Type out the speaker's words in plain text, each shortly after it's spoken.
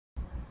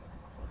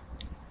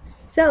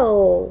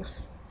So,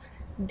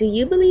 do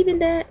you believe in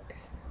that?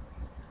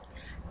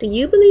 Do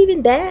you believe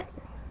in that?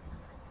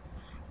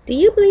 Do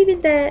you believe in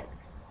that?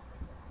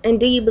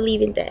 And do you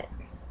believe in that?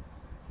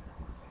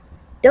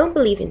 Don't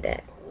believe in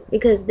that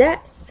because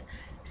that's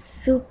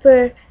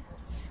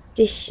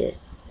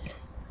superstitious.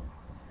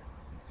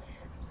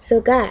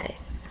 So,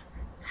 guys,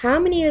 how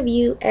many of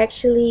you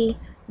actually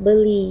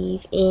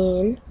believe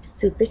in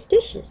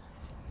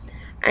superstitious?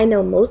 I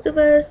know most of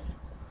us,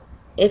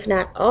 if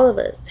not all of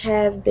us,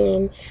 have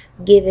been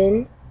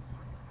given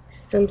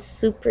some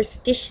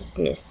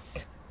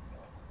superstitiousness.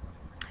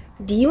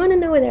 Do you want to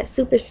know where that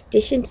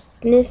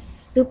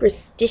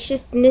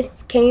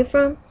superstitiousness came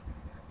from?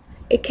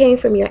 It came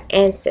from your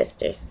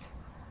ancestors.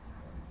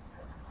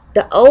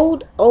 The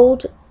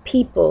old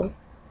people,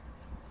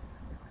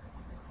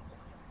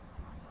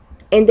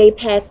 and they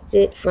passed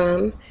it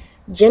from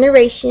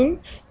generation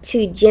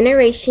to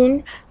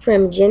generation,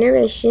 from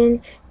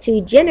generation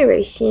to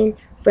generation,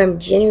 from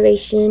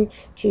generation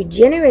to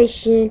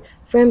generation,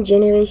 from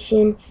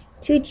generation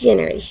to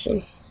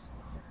generation.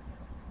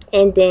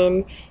 And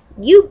then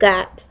you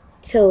got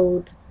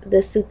told the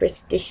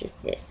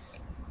superstitiousness.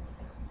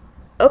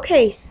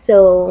 Okay,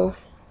 so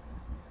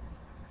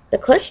the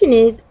question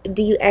is,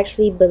 do you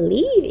actually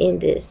believe in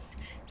this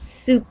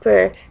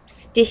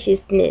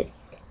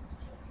superstitiousness?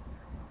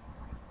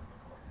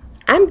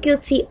 I'm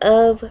guilty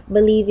of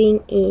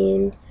believing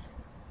in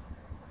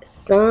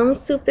some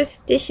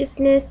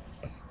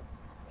superstitiousness.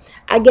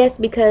 I guess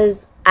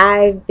because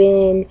I've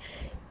been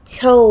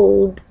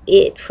told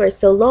it for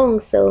so long,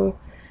 so,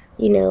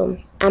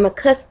 I'm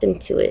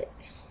accustomed to it.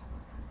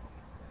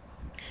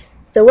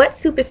 So what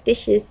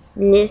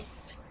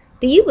superstitiousness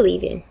do you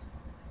believe in?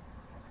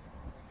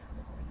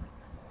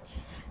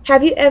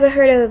 Have you ever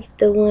heard of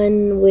the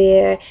one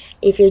where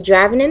if you're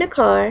driving in a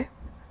car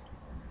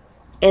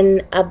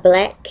and a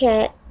black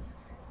cat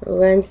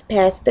runs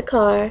past the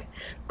car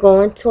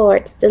going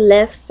towards the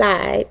left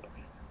side,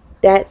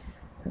 that's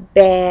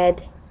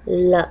bad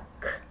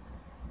luck.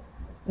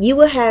 You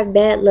will have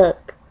bad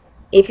luck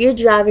if you're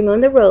driving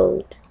on the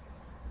road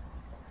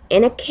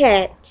and a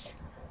cat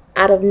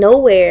out of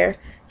nowhere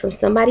from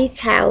somebody's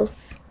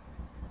house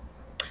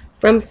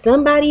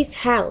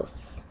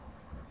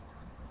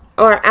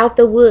or out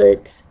the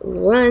woods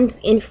runs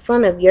in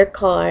front of your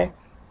car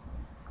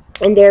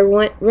and they're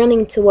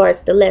running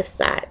towards the left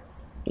side.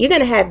 You're going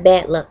to have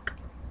bad luck.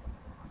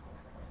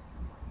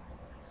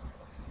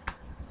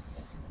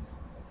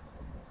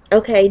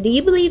 Okay, do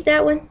you believe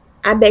that one?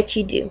 I bet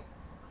you do.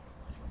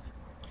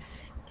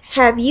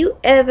 Have you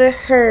ever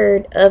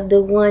heard of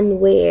the one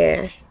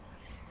where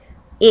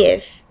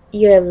if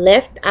your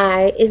left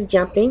eye is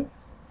jumping,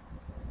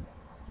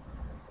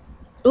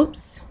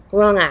 oops,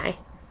 wrong eye.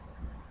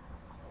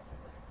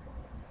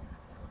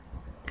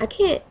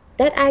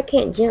 That eye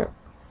can't jump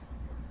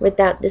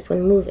without this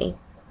one moving.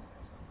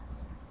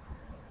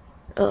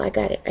 Oh, I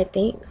got it, I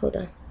think. Hold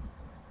on.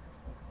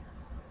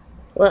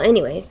 Well,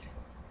 anyways,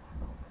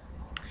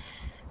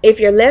 if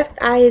your left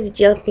eye is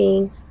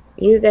jumping,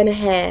 you're going to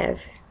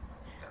have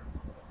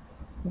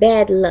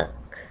bad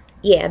luck.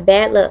 Yeah,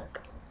 bad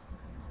luck.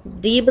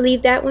 Do you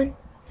believe that one?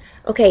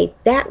 Okay,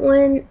 that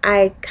one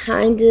I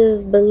kind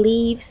of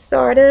believe,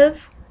 sort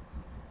of.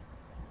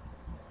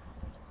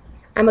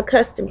 I'm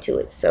accustomed to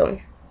it, so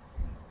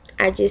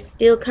I just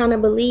still kind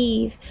of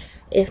believe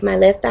if my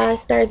left eye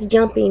starts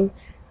jumping,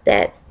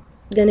 that's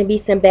going to be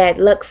some bad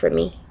luck for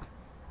me.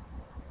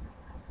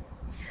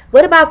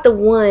 What about the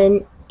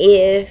one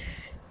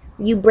if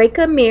you break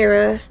a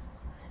mirror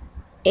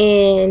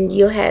and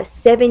you'll have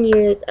 7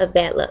 years of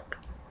bad luck?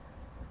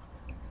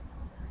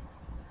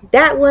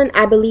 That one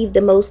I believe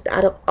the most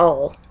out of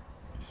all.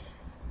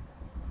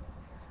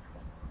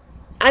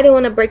 I don't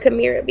want to break a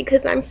mirror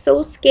because I'm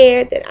so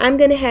scared that I'm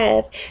going to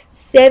have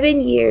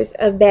 7 years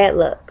of bad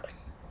luck.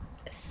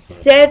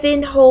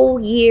 7 whole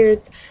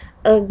years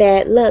of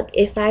bad luck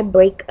if I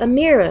break a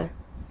mirror.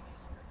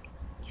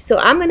 So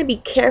I'm going to be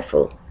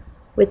careful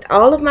with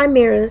all of my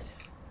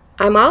mirrors.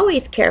 I'm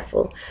always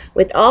careful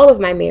with all of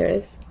my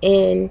mirrors,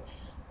 and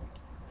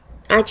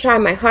I try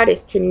my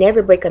hardest to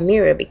never break a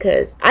mirror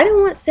because I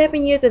don't want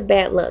 7 years of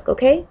bad luck,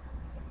 okay?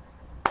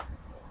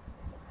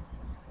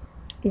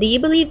 Do you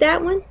believe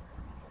that one?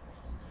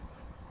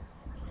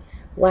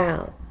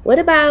 Wow. What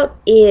about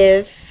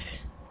if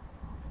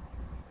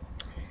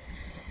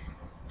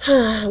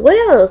what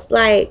else?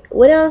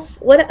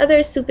 What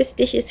other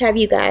superstitions have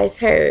you guys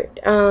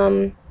heard?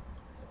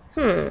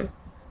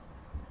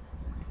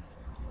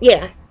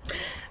 Yeah.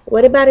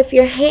 What about if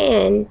your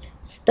hand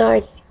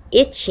starts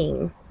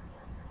itching?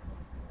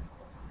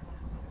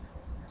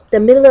 The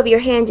middle of your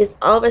hand just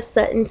all of a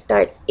sudden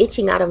starts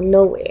itching out of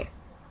nowhere.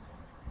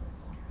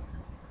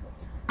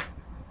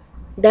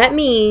 That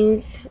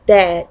means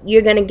that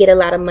you're going to get a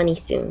lot of money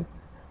soon.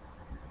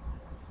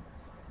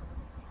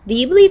 Do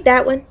you believe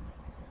that one?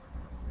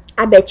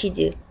 I bet you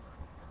do.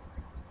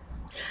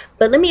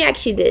 But let me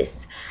ask you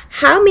this.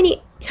 How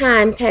many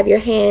times have your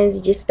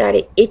hands just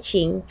started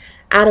itching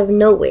out of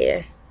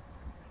nowhere?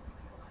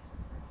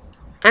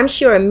 I'm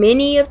sure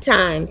many of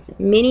times,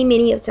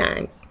 many of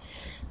times.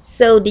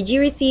 So did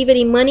you receive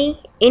any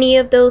money any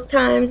of those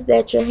times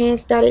that your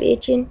hands started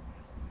itching?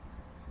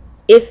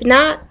 If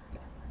not,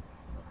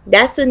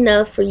 that's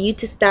enough for you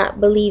to stop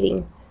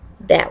believing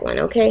that one,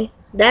 okay?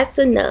 That's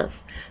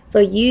enough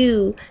for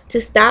you to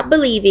stop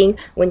believing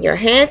when your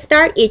hands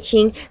start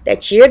itching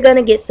that you're going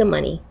to get some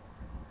money.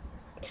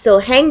 So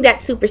hang that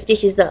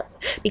superstitious up,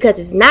 because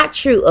it's not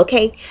true,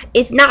 okay?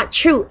 It's not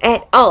true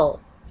at all.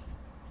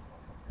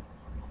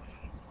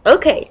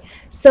 Okay,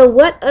 so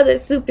what other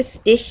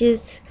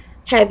superstitions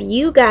have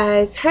you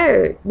guys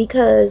heard?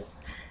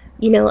 Because,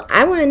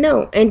 I want to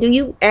know. And do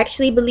you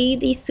actually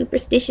believe these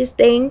superstitious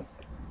things?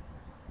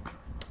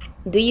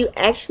 Do you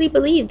actually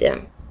believe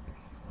them?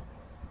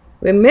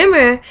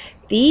 Remember,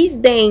 these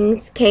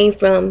things came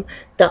from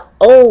the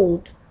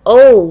old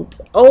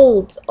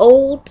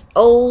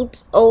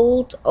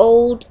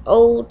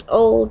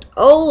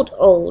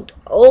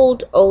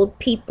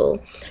people,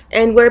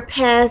 and were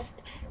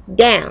passed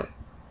down.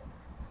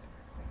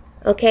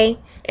 Okay?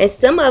 And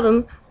some of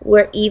them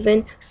were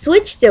even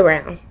switched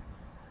around.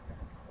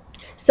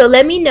 So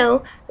let me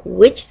know,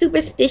 which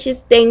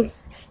superstitious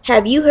things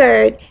have you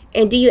heard,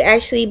 and do you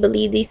actually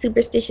believe these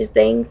superstitious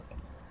things?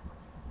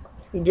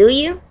 Do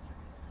you?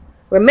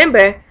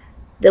 Remember,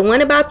 the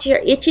one about your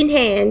itching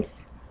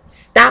hands,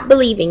 stop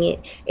believing it.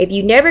 If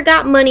you never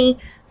got money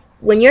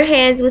when your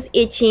hands was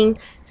itching,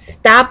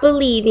 stop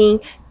believing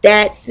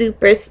that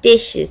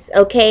superstitious,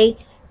 okay?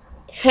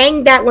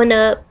 Hang that one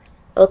up,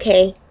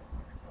 okay?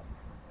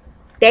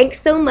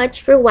 Thanks so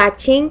much for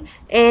watching,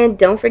 and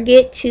don't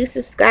forget to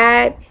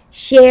subscribe,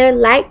 share,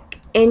 like,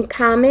 and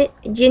comment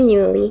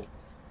genuinely.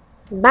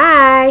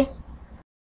 Bye!